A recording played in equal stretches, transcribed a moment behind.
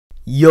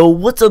Yo,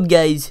 what's up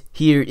guys?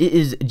 Here it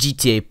is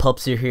GTA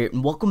Pupster here,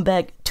 and welcome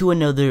back to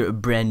another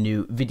brand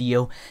new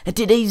video. In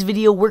today's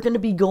video, we're going to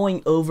be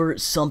going over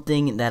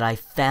something that I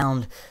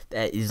found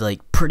that is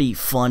like pretty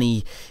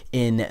funny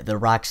in the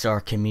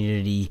Rockstar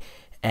community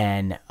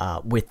and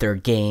with their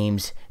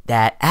games,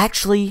 that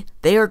actually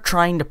they are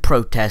trying to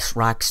protest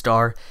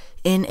Rockstar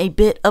in a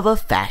bit of a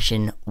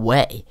fashion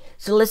way.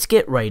 So let's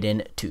get right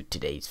into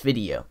today's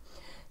video.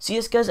 So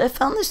yes guys, I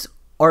found this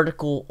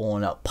article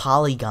on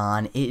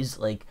Polygon. It is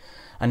like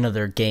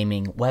another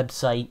gaming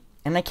website,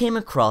 and I came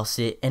across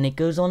it, and it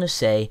goes on to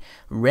say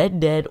Red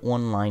Dead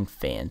Online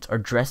fans are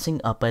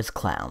dressing up as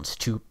clowns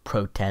to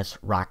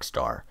protest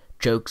Rockstar.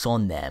 Jokes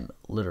on them,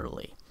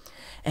 literally.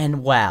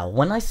 And wow,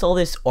 when I saw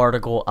this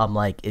article, I'm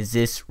like, is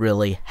this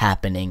really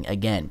happening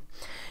again?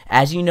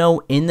 As you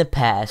know, in the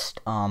past,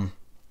 in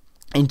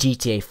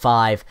GTA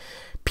 5,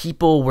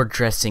 people were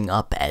dressing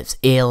up as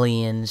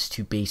aliens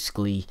to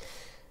basically,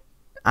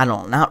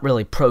 not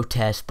really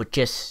protest, but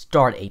just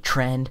start a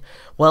trend.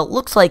 Well, it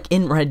looks like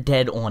in Red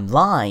Dead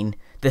Online,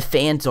 the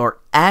fans are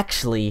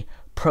actually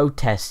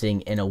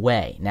protesting in a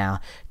way. Now,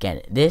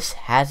 again, this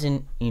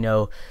hasn't,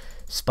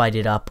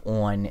 spited up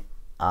on,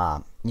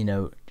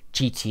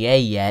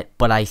 GTA yet,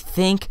 but I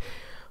think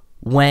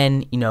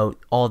when,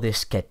 all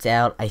this gets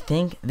out, I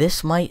think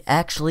this might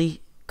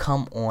actually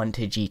come on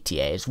to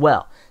GTA as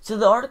well. So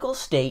the article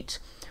states,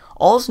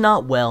 all's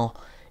not well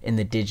in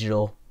the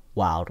digital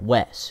Wild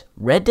West.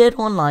 Red Dead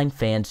Online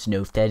fans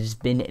note that it has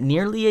been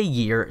nearly a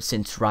year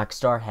since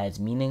Rockstar has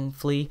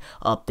meaningfully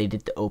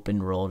updated the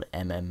open world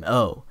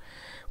MMO,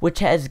 which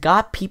has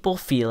got people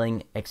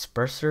feeling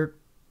expressed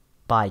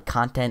by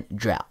content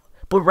drought.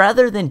 But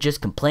rather than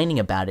just complaining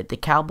about it, the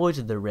cowboys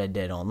of the Red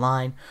Dead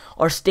Online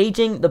are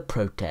staging the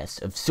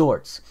protests of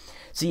sorts.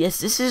 So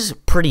yes, this is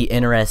pretty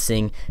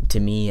interesting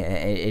to me.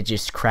 It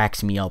just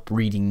cracks me up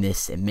reading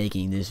this and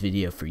making this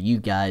video for you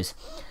guys.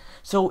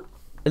 So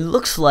it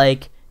looks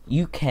like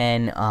you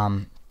can,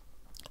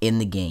 in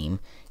the game,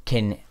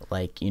 can,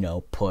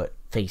 put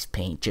face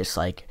paint just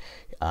like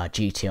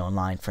GTA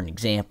Online, for an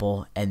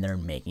example, and they're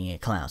making a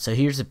clown. So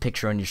here's a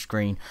picture on your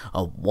screen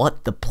of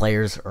what the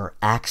players are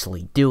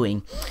actually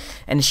doing,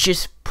 and it's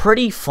just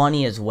pretty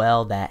funny as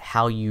well that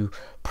how you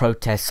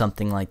protest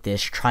something like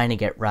this, trying to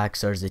get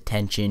Rockstar's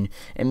attention,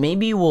 and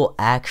maybe it will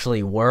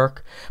actually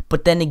work,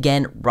 but then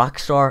again,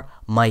 Rockstar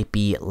might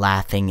be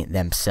laughing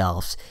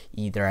themselves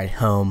either at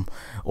home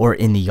or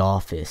in the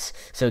office.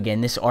 So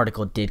again, this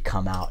article did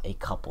come out a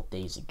couple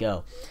days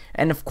ago.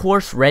 And of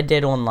course, Red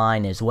Dead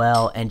Online as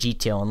well and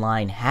GTA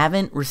Online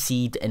haven't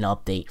received an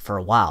update for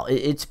a while.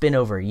 It's been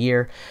over a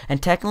year,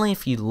 and technically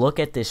if you look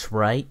at this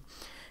right,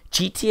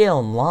 GTA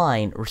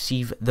Online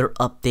received their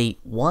update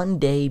one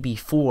day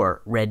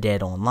before Red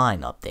Dead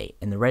Online update,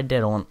 and the Red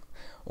Dead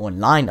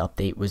Online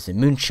update was the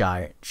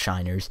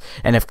Moonshiners,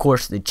 and of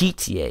course the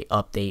GTA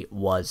update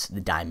was the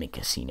Diamond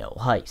Casino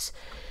heist.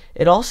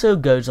 It also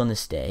goes on to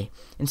say,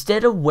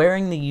 instead of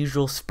wearing the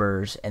usual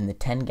spurs and the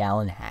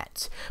 10-gallon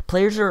hats,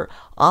 players are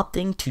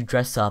opting to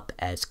dress up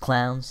as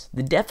clowns.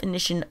 The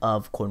definition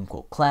of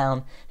quote-unquote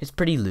clown is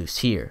pretty loose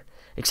here.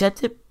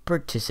 Accepted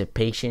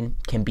participation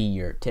can be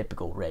your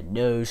typical red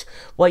nose,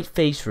 white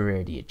face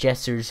variety of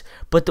gestures,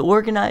 but the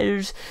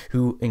organizers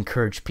who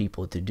encourage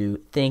people to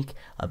think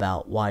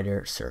about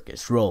wider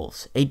circus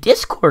roles. A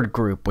Discord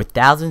group with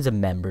thousands of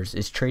members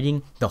is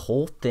treating the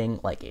whole thing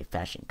like a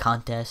fashion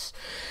contest,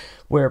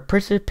 where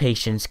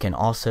participations can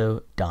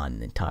also don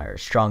the entire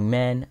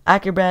strongmen,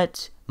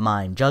 acrobats,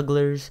 mime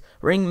jugglers,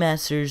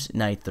 ringmasters,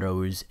 knife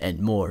throwers, and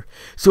more.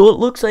 So it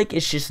looks like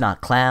it's just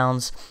not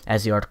clowns,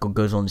 as the article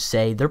goes on to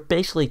say. They're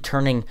basically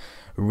turning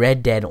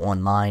Red Dead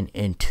Online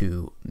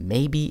into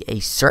maybe a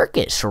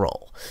circus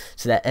role.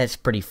 So that's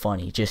pretty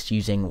funny, just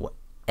using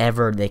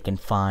whatever they can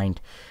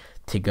find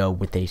to go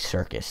with a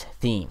circus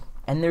theme.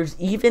 And there's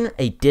even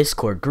a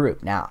Discord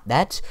group. Now,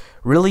 that's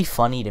really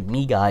funny to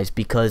me, guys,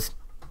 because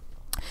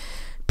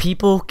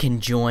people can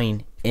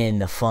join in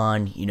the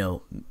fun,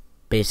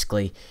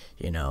 basically,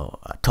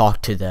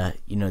 talk to the,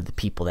 the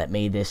people that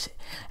made this.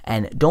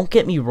 And don't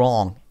get me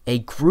wrong, a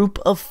group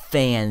of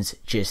fans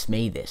just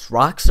made this.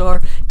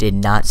 Rockstar did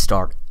not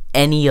start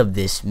any of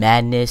this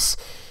madness.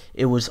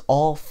 It was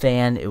all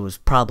fan. It was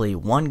probably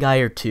one guy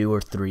or two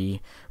or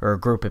three, or a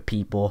group of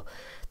people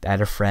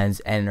that are friends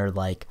and are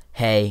like,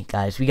 hey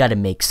guys, we got to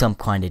make some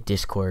kind of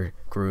Discord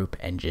group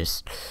and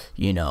just,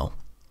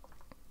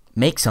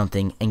 make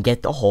something and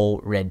get the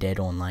whole Red Dead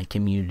Online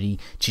community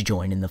to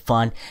join in the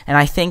fun. And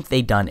I think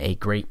they've done a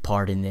great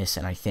part in this,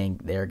 and I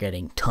think they're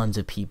getting tons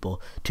of people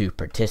to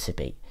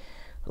participate.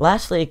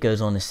 Lastly, it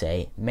goes on to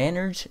say,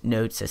 Manners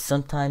notes that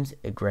sometimes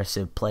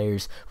aggressive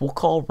players will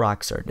call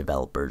Rockstar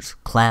developers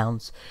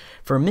clowns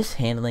for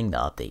mishandling the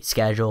update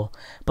schedule,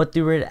 but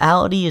the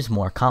reality is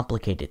more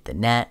complicated than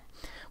that.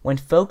 When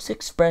folks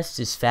express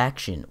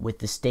satisfaction with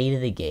the state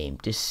of the game,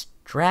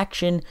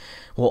 distraction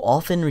will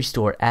often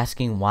restore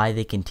asking why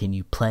they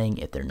continue playing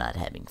if they're not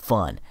having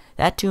fun.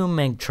 That too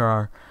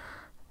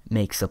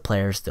makes the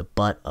players the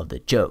butt of the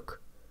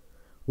joke.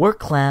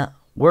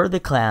 we're the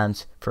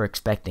clowns for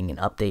expecting an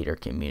update or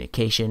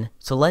communication,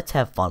 so let's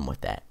have fun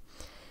with that.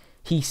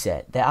 He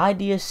said, the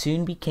idea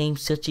soon became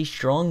such a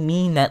strong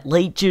meme that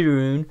late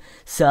June,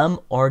 some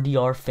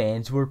RDR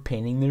fans were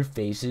painting their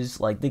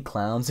faces like the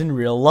clowns in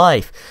real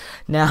life.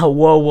 Now,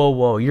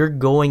 whoa, you're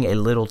going a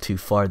little too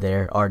far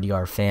there,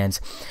 RDR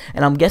fans.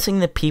 And I'm guessing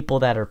the people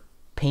that are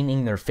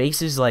painting their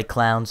faces like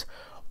clowns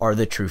are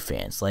the true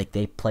fans. Like,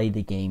 they play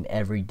the game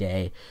every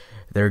day.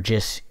 They're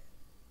just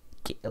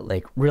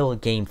like real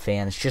game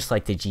fans, just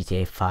like the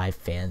GTA 5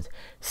 fans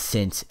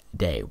since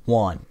day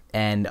one.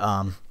 And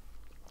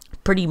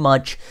pretty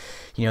much,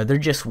 they're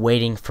just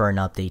waiting for an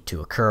update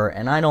to occur,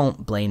 and I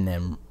don't blame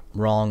them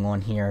wrong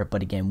on here.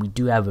 But again, we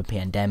do have a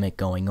pandemic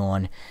going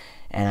on,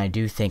 and I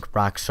do think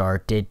Rockstar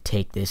did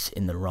take this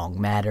in the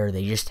wrong manner.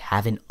 They just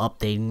haven't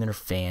updating their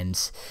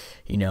fans,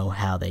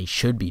 how they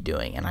should be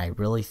doing, and I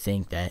really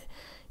think that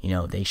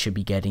they should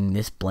be getting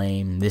this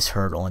blame, this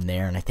hurt on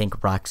there. And I think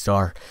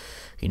Rockstar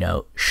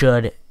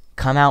should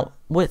come out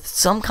with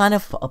some kind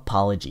of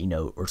apology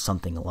note or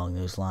something along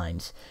those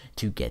lines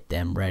to get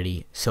them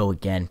ready. So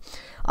again,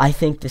 I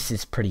think this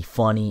is pretty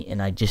funny,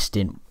 and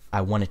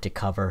I wanted to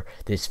cover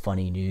this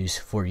funny news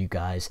for you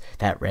guys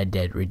that Red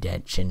Dead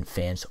Redemption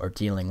fans are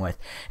dealing with.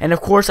 And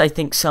of course, I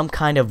think some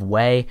kind of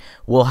way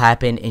will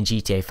happen in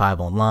GTA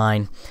 5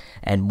 Online.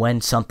 And when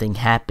something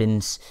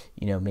happens,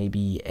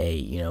 maybe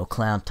a,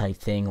 clown type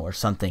thing or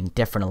something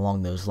different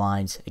along those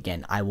lines,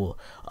 again, I will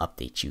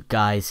update you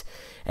guys.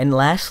 And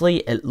lastly,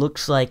 it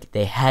looks like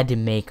they had to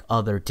make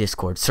other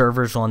Discord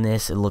servers on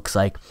this. It looks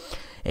like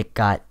it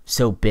got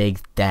so big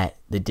that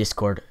the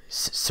Discord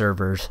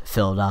servers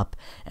filled up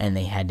and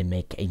they had to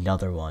make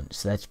another one.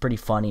 So that's pretty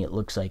funny. It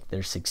looks like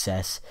their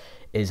success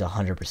is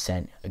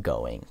 100%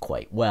 going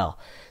quite well.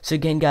 So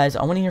again, guys,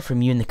 I want to hear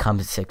from you in the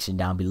comment section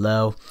down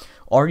below.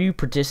 Are you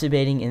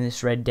participating in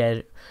this Red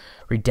Dead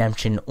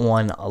Redemption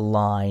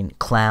Online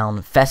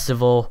Clown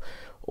Festival?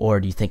 Or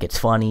do you think it's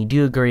funny? Do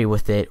you agree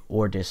with it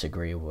or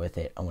disagree with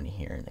it? I want to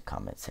hear in the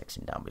comment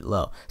section down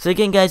below. So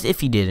again, guys,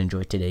 if you did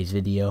enjoy today's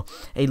video,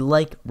 a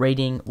like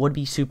rating would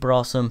be super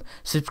awesome.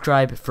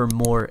 Subscribe for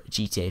more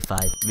GTA 5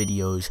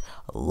 videos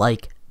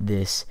like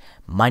this.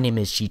 My name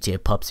is GTA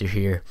Pupster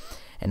here,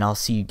 and I'll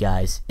see you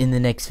guys in the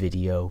next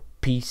video.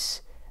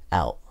 Peace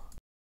out.